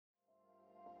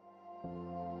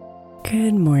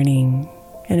Good morning,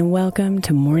 and welcome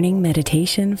to Morning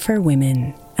Meditation for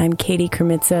Women. I'm Katie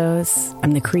Kermitzos.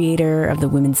 I'm the creator of the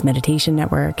Women's Meditation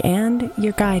Network and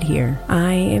your guide here.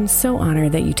 I am so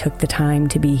honored that you took the time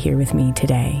to be here with me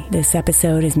today. This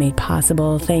episode is made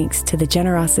possible thanks to the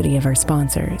generosity of our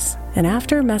sponsors. And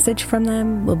after a message from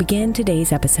them, we'll begin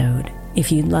today's episode.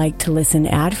 If you'd like to listen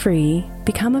ad-free,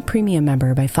 become a premium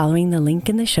member by following the link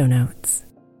in the show notes.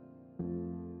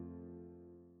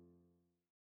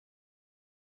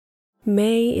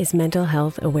 May is Mental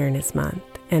Health Awareness Month,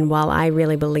 and while I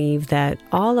really believe that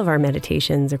all of our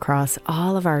meditations across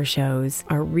all of our shows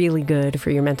are really good for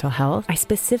your mental health, I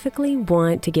specifically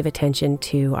want to give attention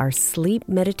to our Sleep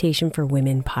Meditation for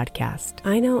Women podcast.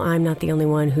 I know I'm not the only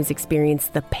one who's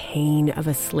experienced the pain of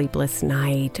a sleepless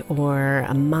night or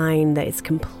a mind that is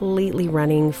completely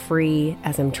running free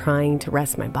as I'm trying to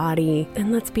rest my body.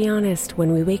 And let's be honest,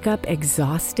 when we wake up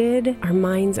exhausted, our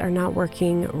minds are not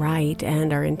working right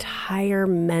and our entire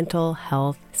mental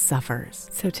health suffers.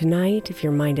 So tonight, if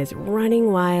your mind is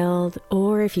running wild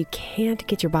or if you can't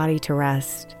get your body to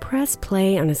rest, press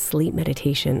play on a sleep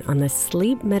meditation on the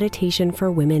Sleep Meditation for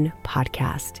Women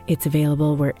podcast. It's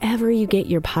available wherever you get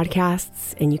your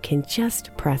podcasts, and you can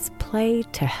just press play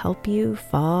to help you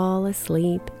fall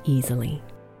asleep easily.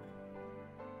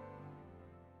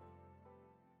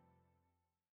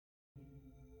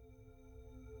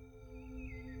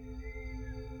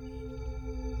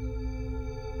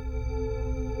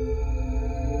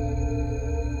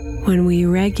 When we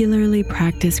regularly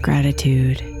practice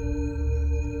gratitude,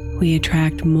 we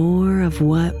attract more of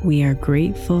what we are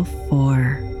grateful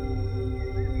for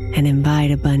and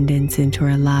invite abundance into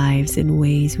our lives in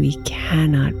ways we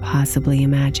cannot possibly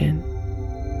imagine.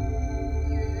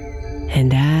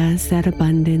 And as that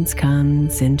abundance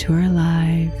comes into our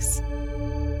lives,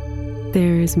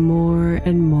 there is more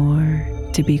and more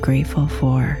to be grateful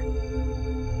for.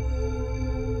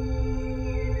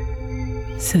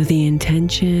 So the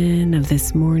intention of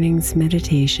this morning's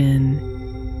meditation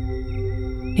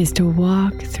is to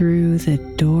walk through the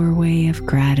doorway of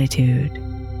gratitude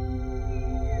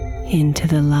into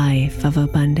the life of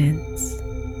abundance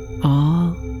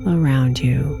all around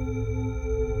you.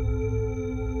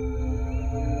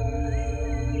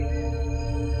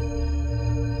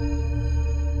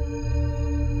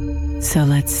 So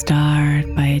let's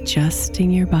start by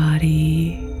adjusting your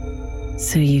body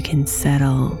so you can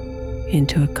settle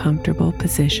into a comfortable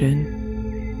position.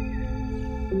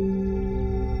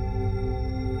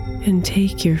 And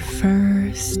take your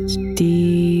first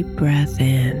deep breath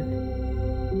in,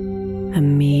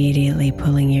 immediately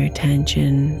pulling your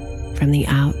attention from the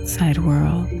outside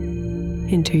world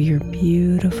into your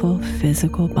beautiful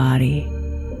physical body.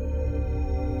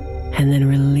 And then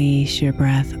release your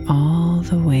breath all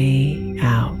the way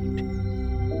out.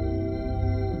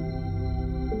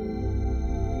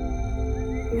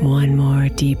 One more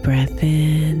deep breath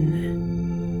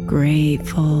in,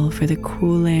 grateful for the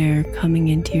cool air coming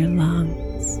into your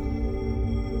lungs,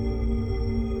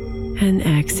 and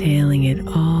exhaling it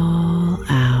all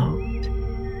out.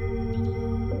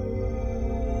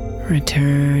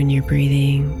 Return your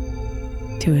breathing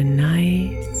to a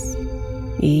nice,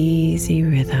 easy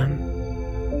rhythm.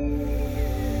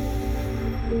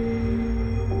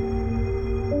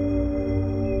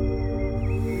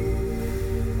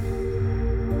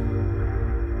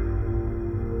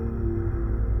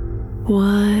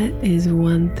 What is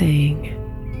one thing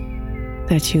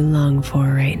that you long for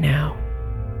right now?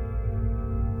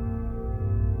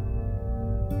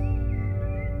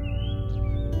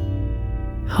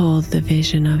 Hold the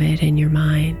vision of it in your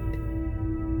mind.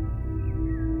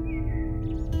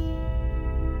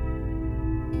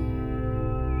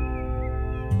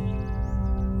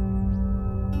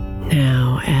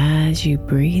 Now, as you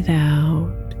breathe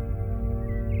out,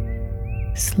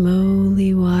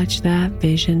 slowly watch that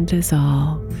vision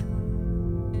dissolve,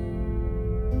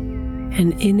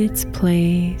 and in its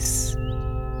place,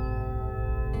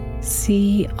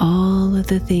 see all of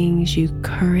the things you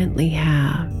currently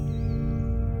have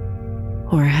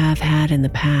or have had in the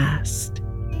past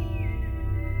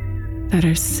that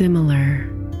are similar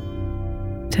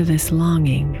to this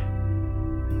longing.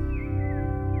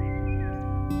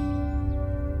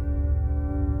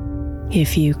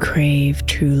 If you crave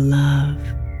true love,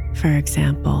 for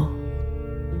example,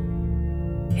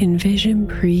 envision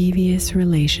previous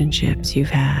relationships you've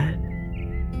had.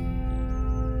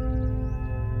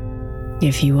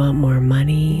 If you want more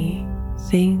money,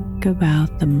 think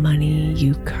about the money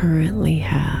you currently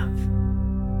have.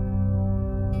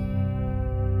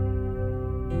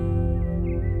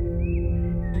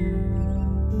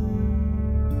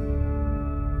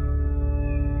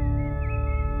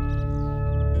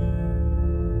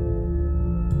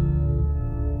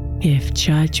 If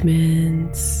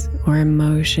judgments or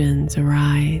emotions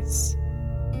arise,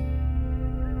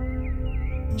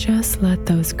 just let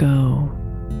those go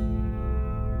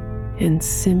and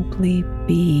simply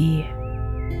be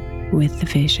with the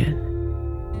vision.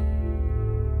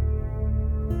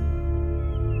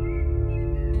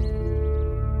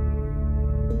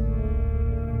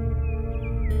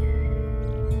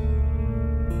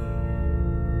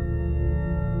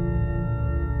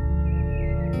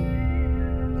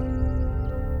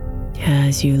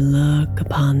 As you look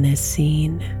upon this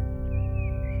scene,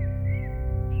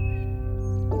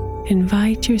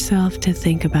 invite yourself to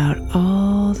think about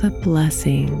all the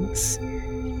blessings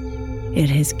it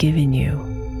has given you,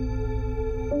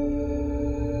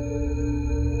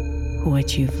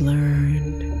 what you've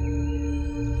learned,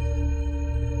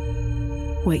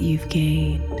 what you've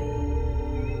gained,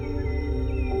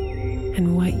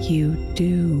 and what you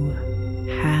do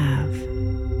have.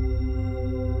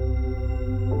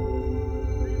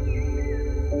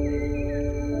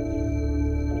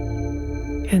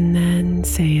 And then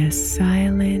say a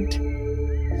silent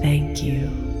thank you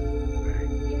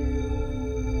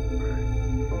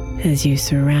as you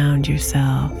surround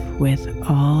yourself with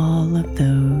all of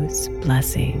those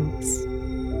blessings.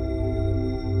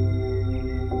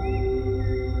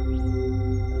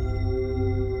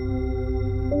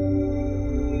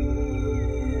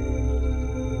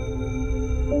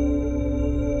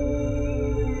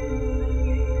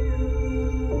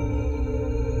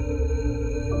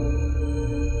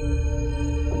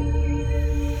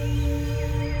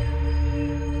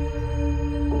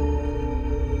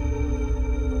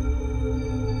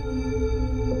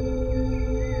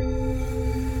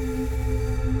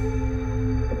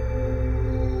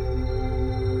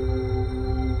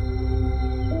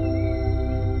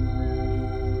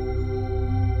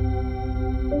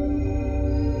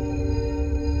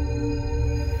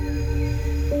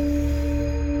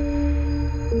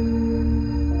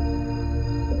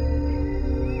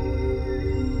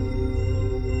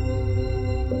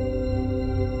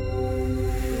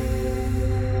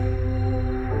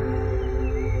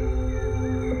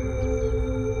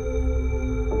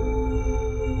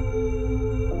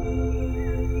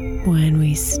 When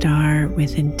we start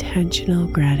with intentional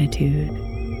gratitude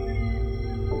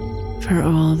for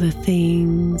all the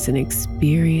things and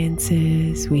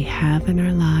experiences we have in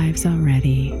our lives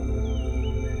already,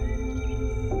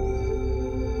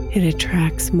 it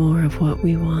attracts more of what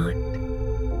we want.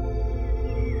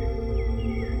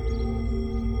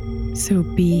 So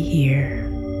be here,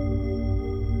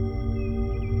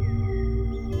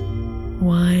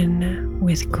 one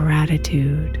with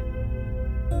gratitude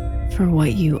for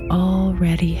what you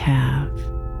already have,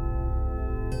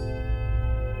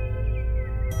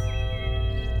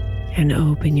 and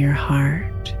open your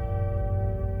heart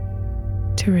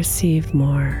to receive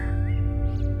more.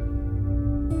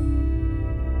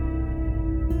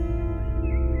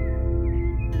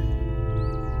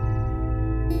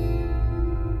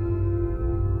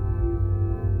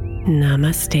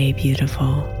 Namaste,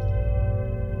 beautiful.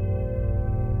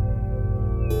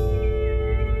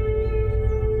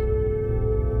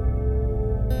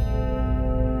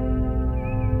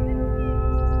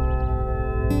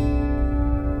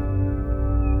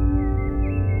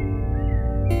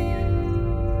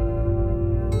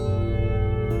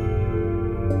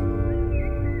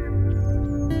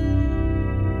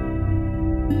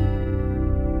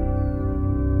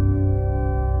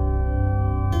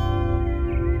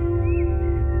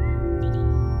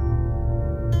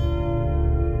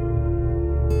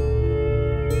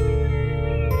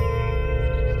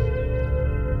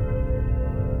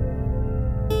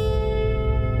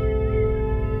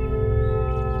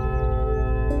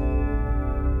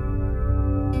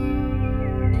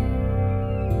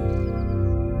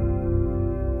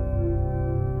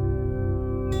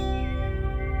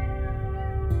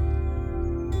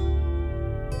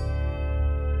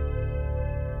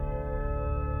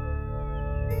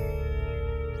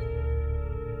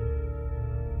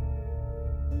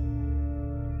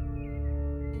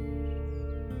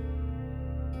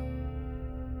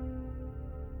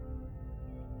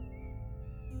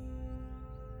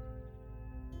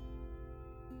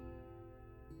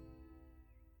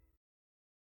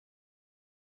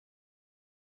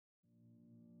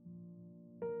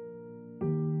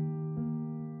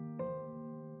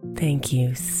 Thank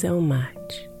you so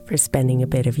much for spending a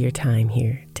bit of your time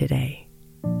here today.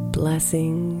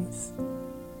 Blessings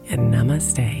and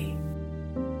namaste.